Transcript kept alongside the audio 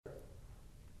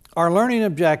Our learning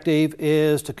objective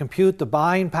is to compute the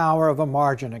buying power of a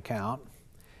margin account,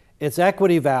 its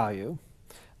equity value,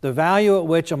 the value at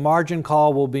which a margin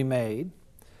call will be made,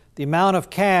 the amount of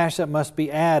cash that must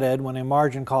be added when a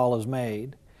margin call is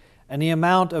made, and the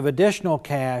amount of additional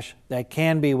cash that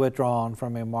can be withdrawn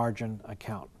from a margin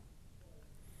account.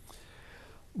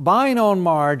 Buying on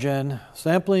margin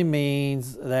simply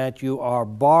means that you are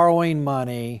borrowing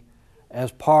money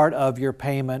as part of your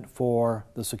payment for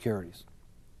the securities.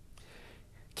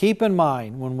 Keep in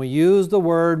mind, when we use the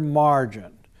word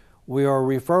margin, we are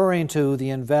referring to the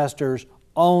investor's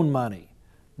own money,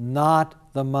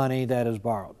 not the money that is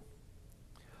borrowed.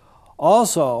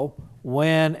 Also,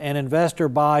 when an investor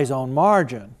buys on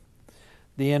margin,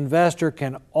 the investor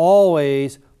can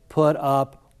always put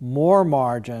up more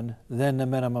margin than the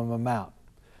minimum amount.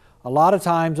 A lot of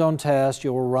times on tests,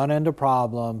 you will run into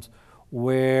problems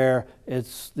where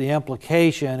the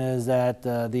implication is that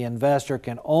the investor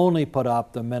can only put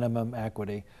up the minimum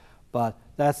equity, but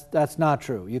that's not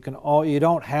true. You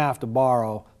don't have to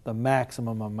borrow the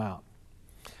maximum amount.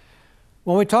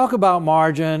 When we talk about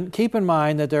margin, keep in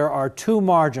mind that there are two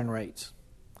margin rates.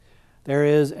 There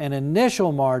is an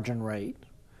initial margin rate,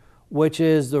 which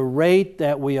is the rate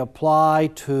that we apply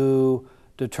to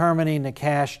determining the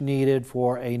cash needed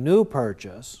for a new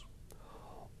purchase,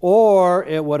 or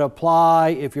it would apply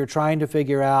if you're trying to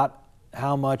figure out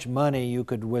how much money you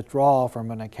could withdraw from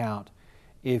an account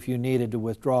if you needed to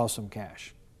withdraw some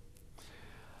cash.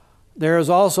 There is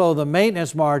also the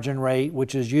maintenance margin rate,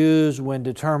 which is used when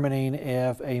determining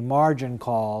if a margin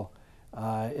call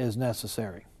is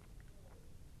necessary.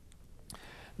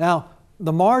 Now,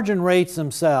 the margin rates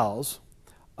themselves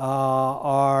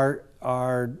are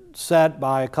set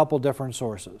by a couple different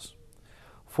sources.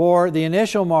 For the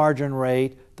initial margin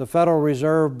rate, the Federal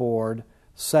Reserve Board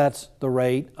sets the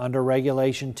rate under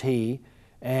Regulation T,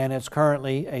 and it's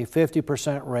currently a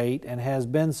 50% rate and has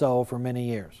been so for many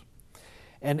years.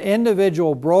 An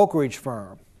individual brokerage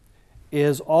firm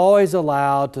is always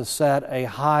allowed to set a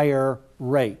higher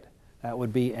rate. That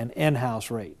would be an in-house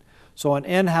rate. So an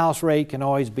in-house rate can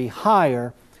always be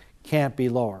higher, can't be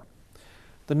lower.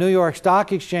 The New York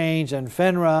Stock Exchange and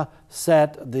FINRA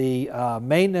set the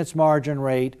maintenance margin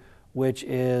rate, which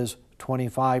is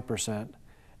 25%,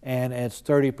 and it's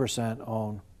 30%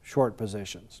 on short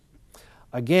positions.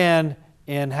 Again,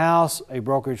 in-house, a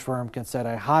brokerage firm can set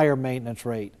a higher maintenance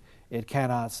rate. It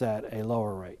cannot set a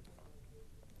lower rate.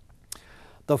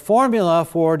 The formula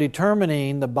for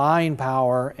determining the buying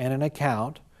power in an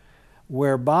account,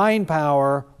 where buying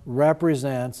power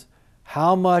represents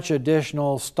how much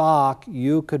additional stock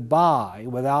you could buy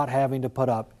without having to put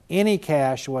up any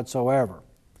cash whatsoever,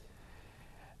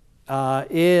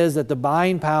 is that the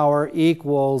buying power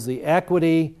equals the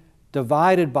equity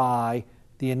divided by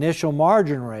the initial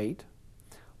margin rate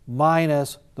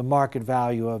minus the market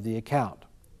value of the account.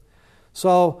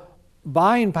 So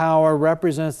buying power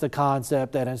represents the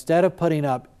concept that instead of putting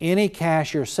up any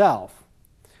cash yourself,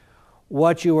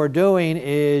 what you are doing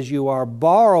is you are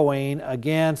borrowing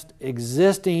against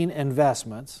existing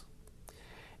investments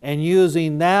and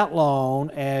using that loan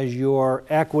as your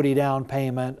equity down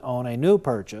payment on a new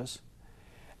purchase,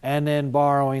 and then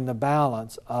borrowing the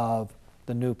balance of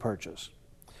the new purchase.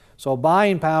 So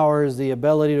buying power is the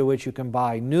ability to which you can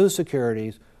buy new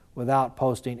securities without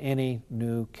posting any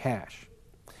new cash.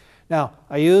 Now,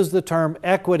 I use the term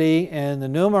equity in the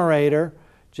numerator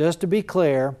just to be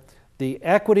clear. The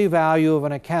equity value of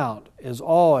an account is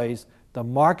always the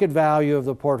market value of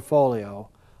the portfolio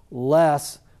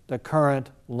less the current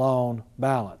loan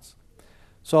balance.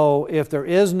 So if there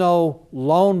is no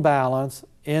loan balance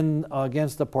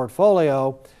against the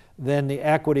portfolio, then the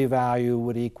equity value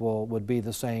would be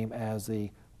the same as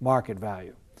the market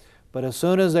value. But as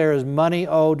soon as there is money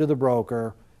owed to the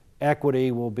broker,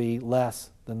 equity will be less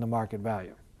than the market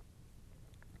value.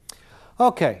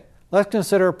 Okay, let's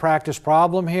consider a practice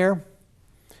problem here.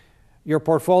 Your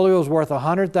portfolio is worth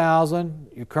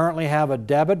 $100,000. You currently have a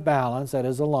debit balance, that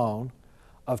is a loan,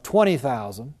 of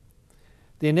 $20,000.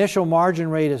 The initial margin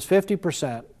rate is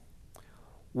 50%.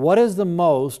 What is the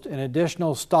most in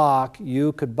additional stock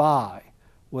you could buy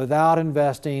without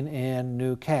investing in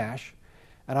new cash?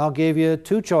 And I'll give you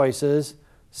two choices,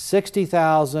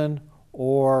 $60,000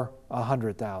 or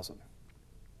 $100,000.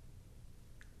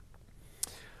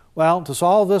 Well, to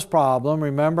solve this problem,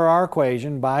 remember our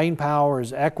equation. Buying power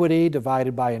is equity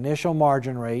divided by initial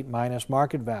margin rate minus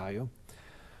market value.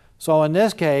 So in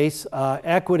this case,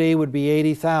 equity would be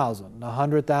 $80,000, the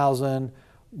 $100,000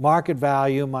 market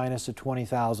value minus the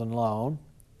 $20,000 loan.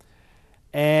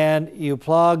 And you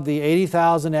plug the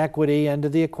 $80,000 equity into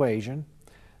the equation.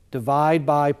 divide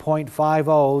by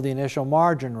 0.50, the initial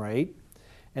margin rate,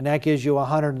 and that gives you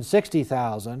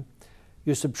 160,000.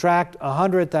 You subtract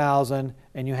 100,000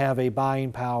 and you have a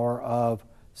buying power of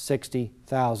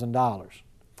 $60,000.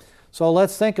 So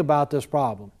let's think about this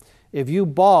problem. If you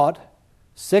bought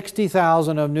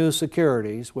 60,000 of new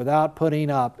securities without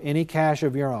putting up any cash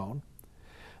of your own,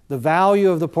 the value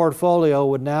of the portfolio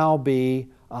would now be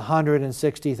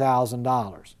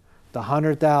 $160,000. The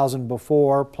 100,000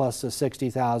 before plus the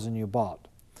 60,000 you bought.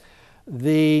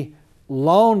 The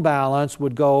loan balance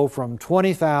would go from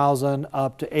 20,000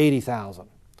 up to 80,000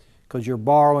 because you're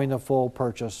borrowing the full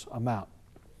purchase amount.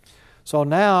 So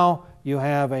now you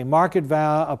have a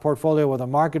portfolio with a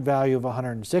market value of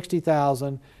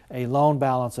 160,000, a loan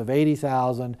balance of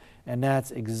 80,000, and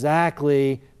that's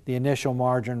exactly the initial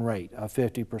margin rate of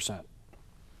 50%.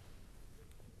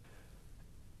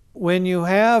 When you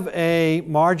have a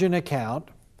margin account,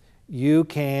 you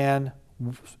can,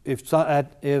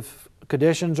 if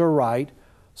conditions are right,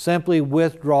 simply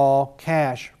withdraw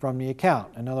cash from the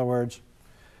account. In other words,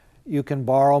 you can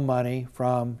borrow money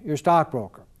from your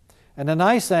stockbroker. And the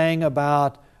nice thing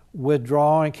about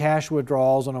withdrawing cash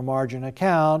withdrawals on a margin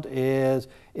account is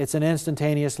it's an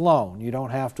instantaneous loan. You don't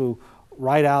have to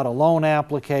write out a loan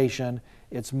application.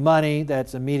 It's money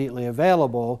that's immediately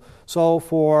available. So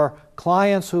for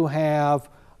clients who have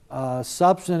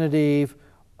substantive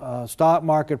stock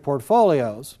market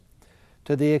portfolios,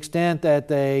 to the extent that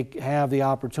they have the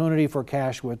opportunity for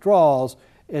cash withdrawals,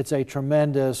 it's a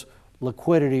tremendous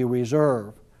liquidity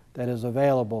reserve that is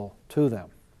available to them.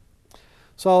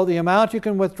 So the amount you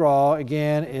can withdraw,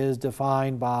 again, is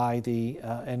defined by the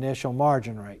initial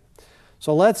margin rate.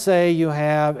 So let's say you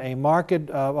have a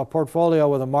portfolio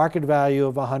with a market value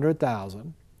of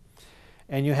 100,000,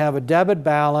 and you have a debit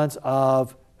balance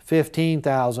of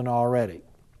 15,000 already.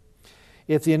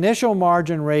 If the initial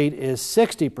margin rate is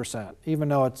 60%, even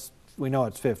though we know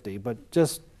it's 50, but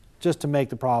just to make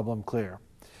the problem clear,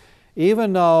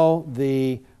 even though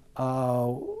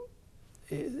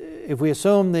if we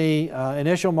assume the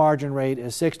initial margin rate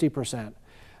is 60%,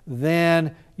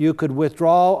 then you could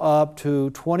withdraw up to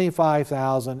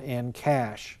 25,000 in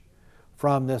cash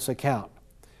from this account.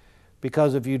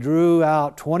 Because if you drew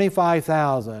out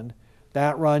 25,000,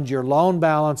 that runs your loan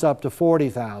balance up to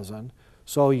 40,000.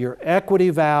 So your equity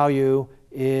value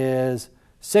is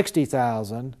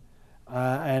 60,000,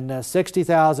 and the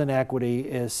 60,000 equity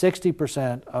is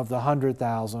 60% of the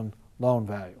 100,000 loan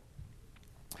value.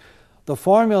 The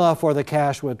formula for the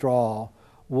cash withdrawal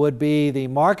would be the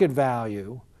market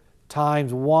value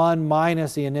times 1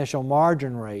 minus the initial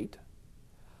margin rate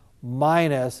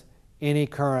minus any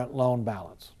current loan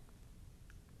balance.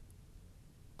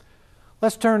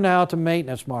 Let's turn now to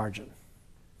maintenance margin.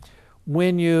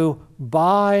 When you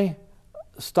buy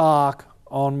stock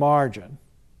on margin,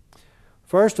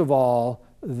 first of all,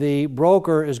 the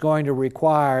broker is going to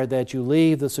require that you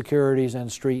leave the securities in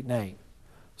street name.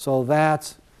 So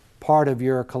that's part of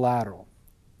your collateral.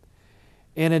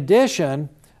 In addition,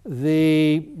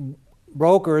 the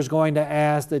broker is going to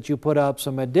ask that you put up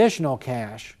some additional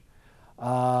cash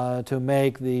to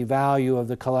make the value of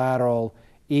the collateral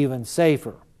even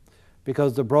safer,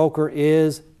 because the broker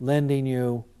is lending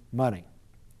you money.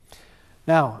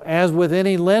 Now, as with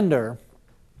any lender,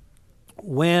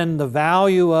 when the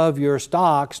value of your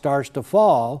stock starts to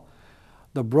fall,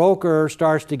 the broker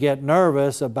starts to get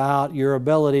nervous about your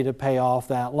ability to pay off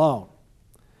that loan.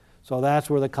 So that's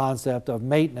where the concept of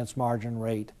maintenance margin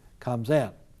rate comes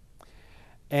in.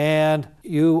 And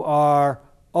you are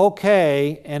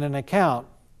okay in an account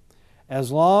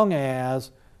as long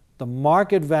as the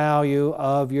market value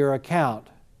of your account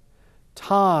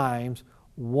times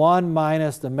 1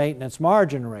 minus the maintenance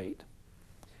margin rate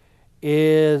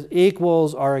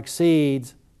equals or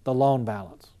exceeds the loan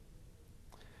balance.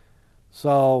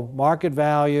 So market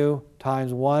value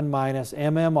times 1 minus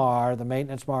MMR, the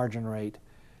maintenance margin rate,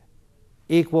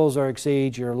 equals or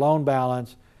exceeds your loan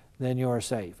balance, then you are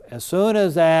safe. As soon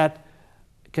as that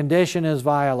condition is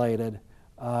violated,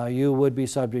 you would be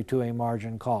subject to a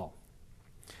margin call.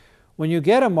 When you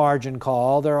get a margin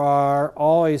call, there are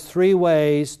always 3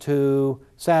 ways to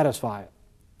satisfy it.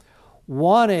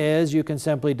 One is you can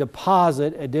simply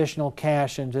deposit additional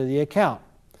cash into the account,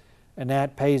 and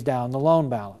that pays down the loan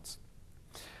balance.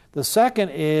 The second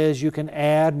is you can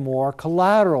add more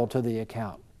collateral to the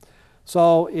account.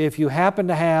 So if you happen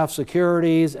to have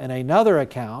securities in another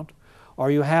account,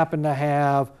 or you happen to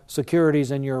have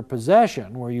securities in your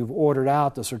possession where you've ordered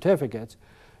out the certificates,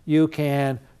 you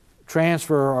can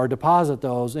transfer or deposit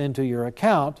those into your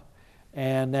account,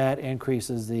 and that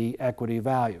increases the equity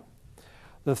value.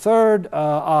 The third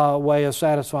way of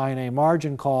satisfying a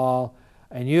margin call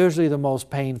and usually the most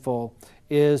painful,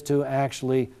 is to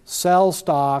actually sell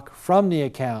stock from the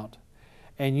account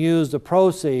and use the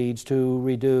proceeds to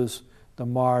reduce the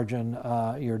margin,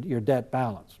 your debt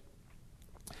balance.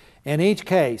 In each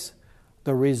case,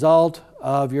 the result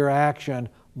of your action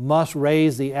must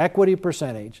raise the equity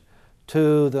percentage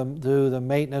to the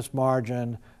maintenance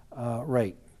margin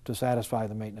rate, to satisfy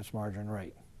the maintenance margin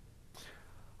rate.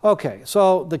 Okay,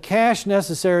 so the cash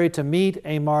necessary to meet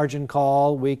a margin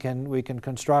call, we can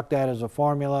construct that as a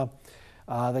formula.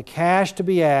 The cash to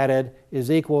be added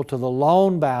is equal to the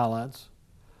loan balance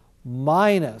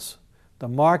minus the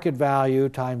market value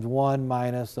times 1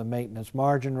 minus the maintenance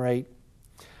margin rate.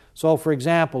 So for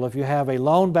example, if you have a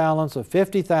loan balance of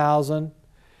 $50,000,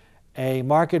 a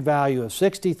market value of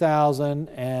 $60,000,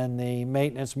 and the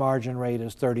maintenance margin rate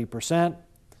is 30%,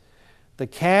 the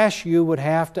cash you would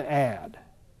have to add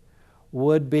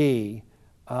would be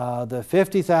the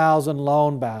 $50,000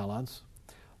 loan balance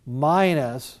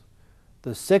minus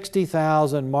the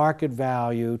 $60,000 market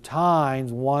value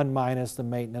times 1 minus the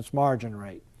maintenance margin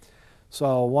rate.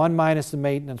 So 1 minus the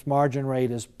maintenance margin rate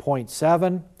is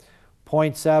 0.7.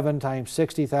 0.7 times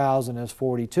 60,000 is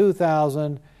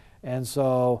 42,000, and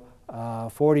so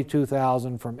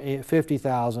 42,000 from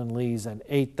 50,000 leaves an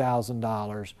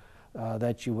 $8,000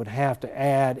 that you would have to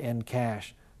add in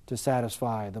cash to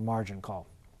satisfy the margin call.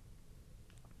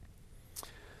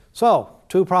 So,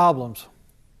 two problems.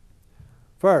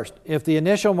 First, if the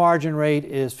initial margin rate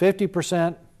is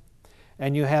 50%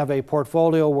 and you have a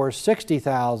portfolio worth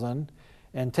 60,000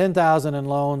 and 10,000 in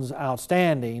loans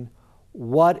outstanding,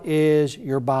 what is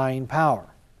your buying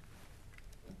power?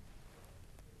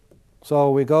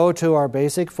 So we go to our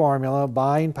basic formula.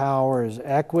 Buying power is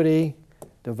equity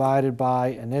divided by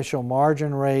initial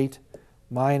margin rate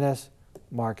minus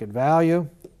market value.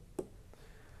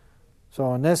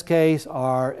 So in this case,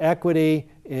 our equity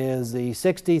is the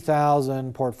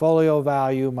 60,000 portfolio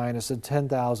value minus the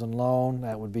 10,000 loan.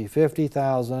 That would be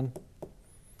 50,000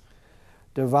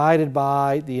 divided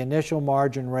by the initial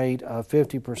margin rate of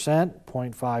 50%,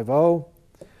 0.50,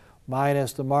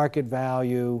 minus the market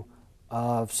value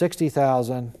of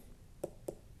 60,000.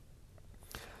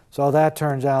 So that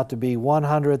turns out to be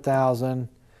 100,000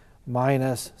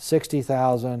 minus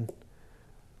 60,000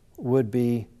 would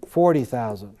be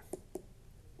 40,000.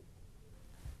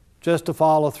 Just to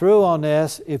follow through on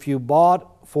this, if you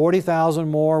bought 40,000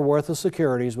 more worth of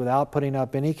securities without putting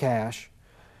up any cash,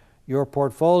 your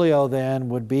portfolio then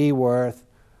would be worth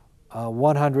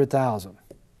 100,000.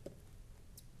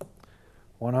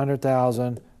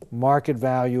 100,000 market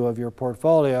value of your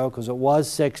portfolio, because it was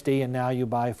 60 and now you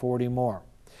buy 40 more.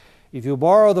 If you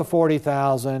borrow the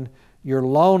 40,000, your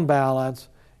loan balance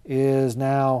is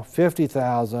now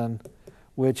 50,000,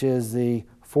 which is the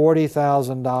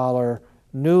 $40,000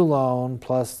 new loan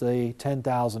plus the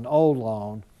 10,000 old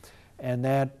loan, and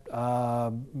that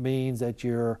means that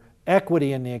your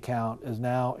equity in the account is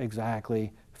now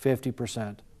exactly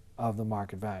 50% of the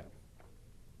market value.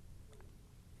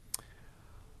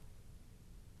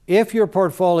 If your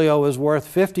portfolio is worth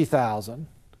 50,000,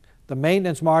 the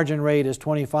maintenance margin rate is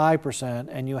 25%,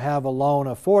 and you have a loan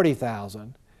of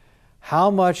 40,000,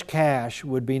 how much cash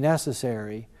would be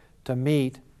necessary to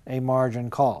meet a margin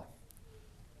call?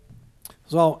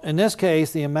 So in this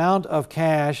case, the amount of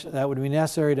cash that would be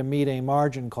necessary to meet a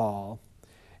margin call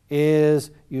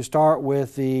is, you start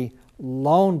with the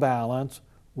loan balance,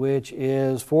 which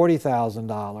is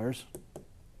 $40,000,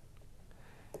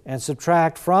 and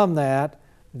subtract from that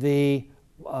the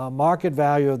market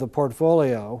value of the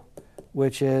portfolio,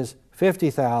 which is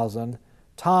 50,000,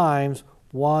 times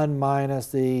 1 minus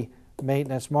the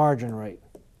maintenance margin rate.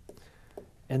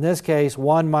 In this case,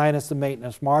 1 minus the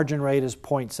maintenance margin rate is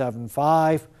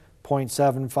 0.75.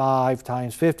 0.75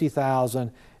 times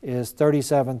 50,000 is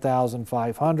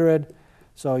 37,500.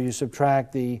 So you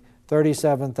subtract the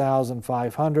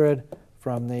 37,500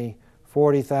 from the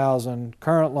 40,000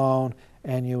 current loan,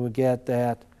 and you would get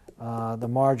that the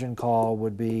margin call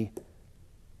would be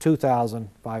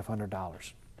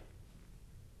 $2,500.